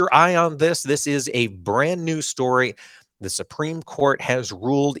 keep your eye on this. This is a brand new story. The Supreme Court has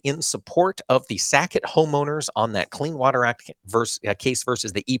ruled in support of the Sackett homeowners on that Clean Water Act case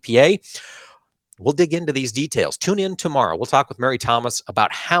versus the EPA. We'll dig into these details. Tune in tomorrow. We'll talk with Mary Thomas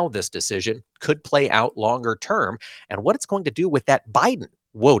about how this decision could play out longer term and what it's going to do with that Biden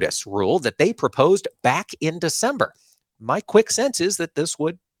WOTUS rule that they proposed back in December. My quick sense is that this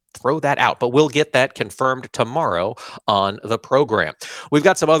would throw that out, but we'll get that confirmed tomorrow on the program. We've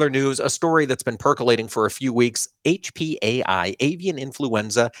got some other news, a story that's been percolating for a few weeks, HPAI, avian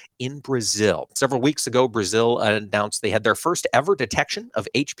influenza in Brazil. Several weeks ago, Brazil announced they had their first ever detection of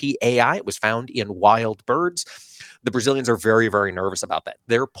HPAI. It was found in wild birds. The Brazilians are very, very nervous about that.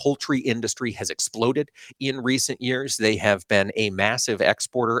 Their poultry industry has exploded in recent years. They have been a massive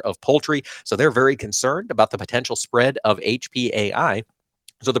exporter of poultry, so they're very concerned about the potential spread of HPAI.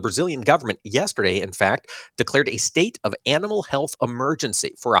 So the Brazilian government yesterday, in fact, declared a state of animal health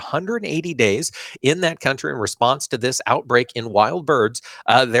emergency for 180 days in that country in response to this outbreak in wild birds.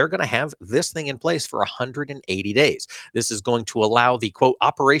 They're going to have this thing in place for 180 days. This is going to allow the, quote,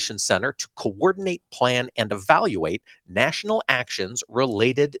 operations center to coordinate, plan, and evaluate national actions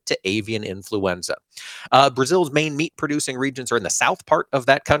related to avian influenza. Brazil's main meat-producing regions are in the south part of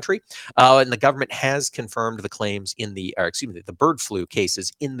that country, and the government has confirmed the claims in the bird flu cases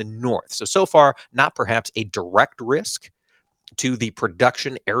in the north. So far, not perhaps a direct risk to the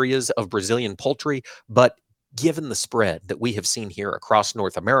production areas of Brazilian poultry, but given the spread that we have seen here across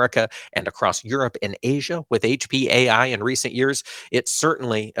North America and across Europe and Asia with HPAI in recent years, it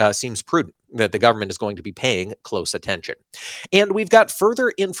certainly seems prudent that the government is going to be paying close attention. And we've got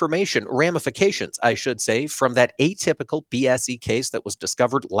further information, ramifications, I should say, from that atypical BSE case that was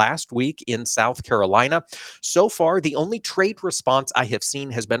discovered last week in South Carolina. So far, the only trade response I have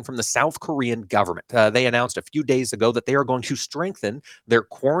seen has been from the South Korean government. They announced a few days ago that they are going to strengthen their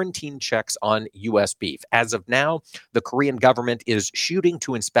quarantine checks on U.S. beef. As of now, the Korean government is shooting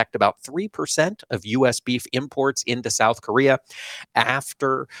to inspect about 3% of U.S. beef imports into South Korea.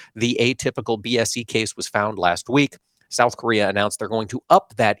 After the atypical BSE case was found last week, South Korea announced they're going to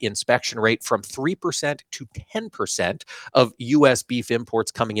up that inspection rate from 3% to 10% of U.S. beef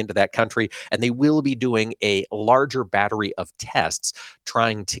imports coming into that country, and they will be doing a larger battery of tests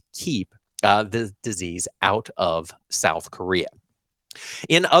trying to keep the disease out of South Korea.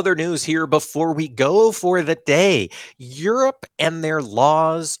 In other news here, before we go for the day, Europe and their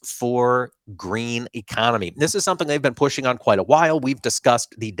laws for green economy. This is something they've been pushing on quite a while. We've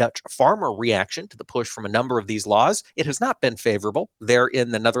discussed the Dutch farmer reaction to the push from a number of these laws. It has not been favorable. There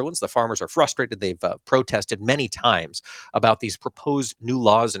in the Netherlands, the farmers are frustrated. They've protested many times about these proposed new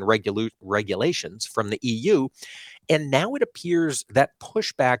laws and regulations from the EU. And now it appears that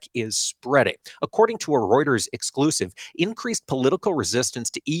pushback is spreading. According to a Reuters exclusive, increased political resistance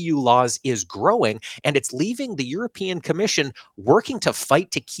to EU laws is growing, and it's leaving the European Commission working to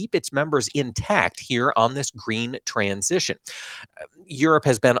fight to keep its members intact here on this green transition. Europe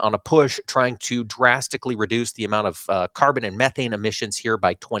has been on a push trying to drastically reduce the amount of carbon and methane emissions here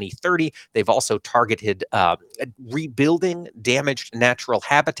by 2030. They've also targeted rebuilding damaged natural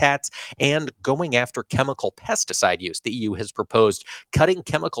habitats and going after chemical pesticide use. The EU has proposed cutting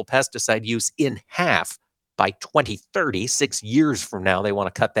chemical pesticide use in half by 2030, 6 years from now. They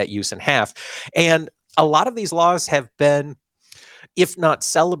want to cut that use in half. And a lot of these laws have been, if not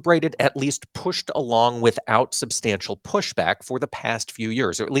celebrated, at least pushed along without substantial pushback for the past few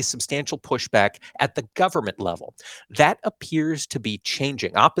years, or at least substantial pushback at the government level. That appears to be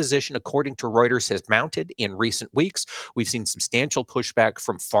changing. Opposition, according to Reuters, has mounted in recent weeks. We've seen substantial pushback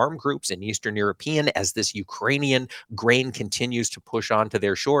from farm groups in Eastern European as this Ukrainian grain continues to push onto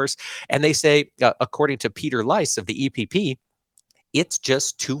their shores. And they say, according to Peter Leis of the EPP, it's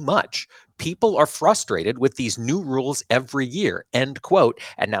just too much. People are frustrated with these new rules every year, end quote.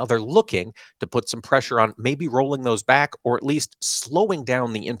 And now they're looking to put some pressure on maybe rolling those back or at least slowing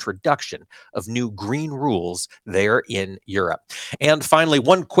down the introduction of new green rules there in Europe. And finally,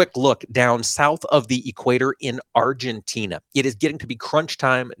 one quick look down south of the equator in Argentina. It is getting to be crunch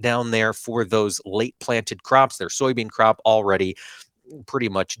time down there for those late planted crops. Their soybean crop already pretty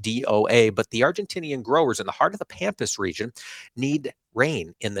much DOA, but the Argentinian growers in the heart of the Pampas region need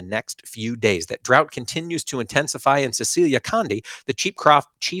rain in the next few days. That drought continues to intensify, and Cecilia Condi, the chief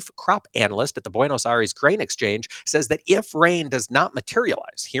crop analyst at the Buenos Aires Grain Exchange, says that if rain does not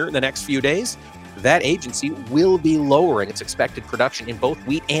materialize here in the next few days, that agency will be lowering its expected production in both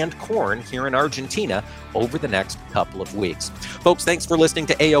wheat and corn here in Argentina over the next couple of weeks. Folks, thanks for listening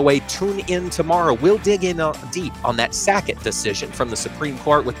to AOA. Tune in tomorrow. We'll dig in deep on that Sackett decision from the Supreme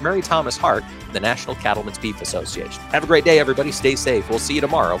Court with Mary Thomas Hart, the National Cattlemen's Beef Association. Have a great day, everybody. Stay safe. We'll see you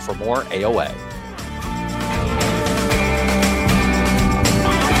tomorrow for more AOA.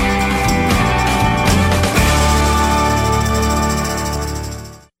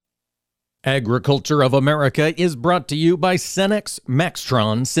 Agriculture of America is brought to you by Cenex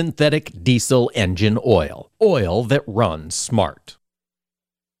Maxtron Synthetic Diesel Engine Oil. Oil that runs smart.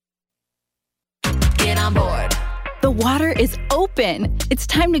 Get on board. The water is open. It's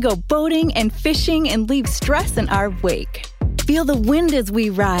time to go boating and fishing and leave stress in our wake. Feel the wind as we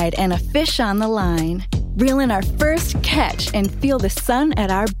ride and a fish on the line. Reel in our first catch and feel the sun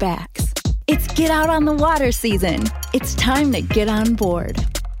at our backs. It's get out on the water season. It's time to get on board.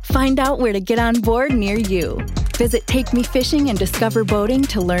 Find out where to get on board near you. Visit Take Me Fishing and Discover Boating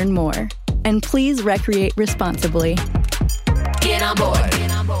to learn more. And please recreate responsibly. Get on board.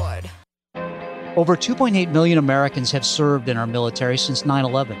 Get on board. Over 2.8 million Americans have served in our military since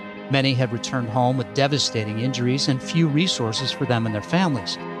 9/11. Many have returned home with devastating injuries and few resources for them and their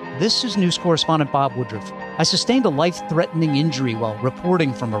families. This is news correspondent Bob Woodruff. I sustained a life-threatening injury while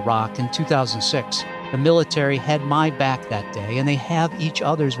reporting from Iraq in 2006. The military had my back that day, and they have each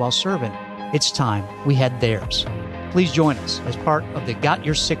other's while serving. It's time we had theirs. Please join us as part of the Got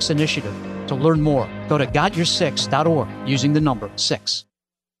Your Six initiative. To learn more, go to gotyoursix.org using the number 6.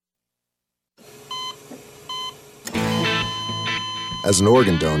 As an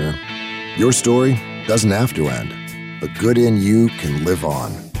organ donor, your story doesn't have to end. The good in you can live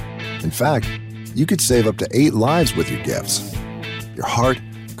on. In fact, you could save up to 8 lives with your gifts. Your heart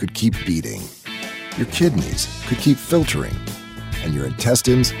could keep beating. Your kidneys could keep filtering. And your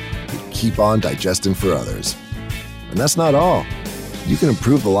intestines could keep on digesting for others. And that's not all. You can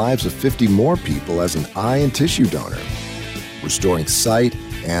improve the lives of 50 more people as an eye and tissue donor, restoring sight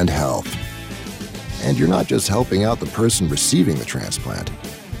and health. And you're not just helping out the person receiving the transplant.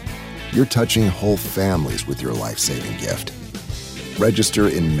 You're touching whole families with your life-saving gift. Register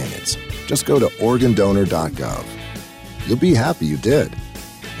in minutes. Just go to organdonor.gov. You'll be happy you did.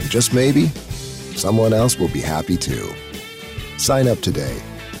 And just maybe, someone else will be happy too. Sign up today.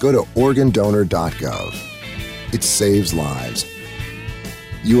 Go to organdonor.gov. It saves lives.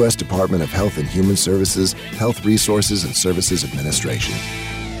 U.S. Department of Health and Human Services, Health Resources and Services Administration.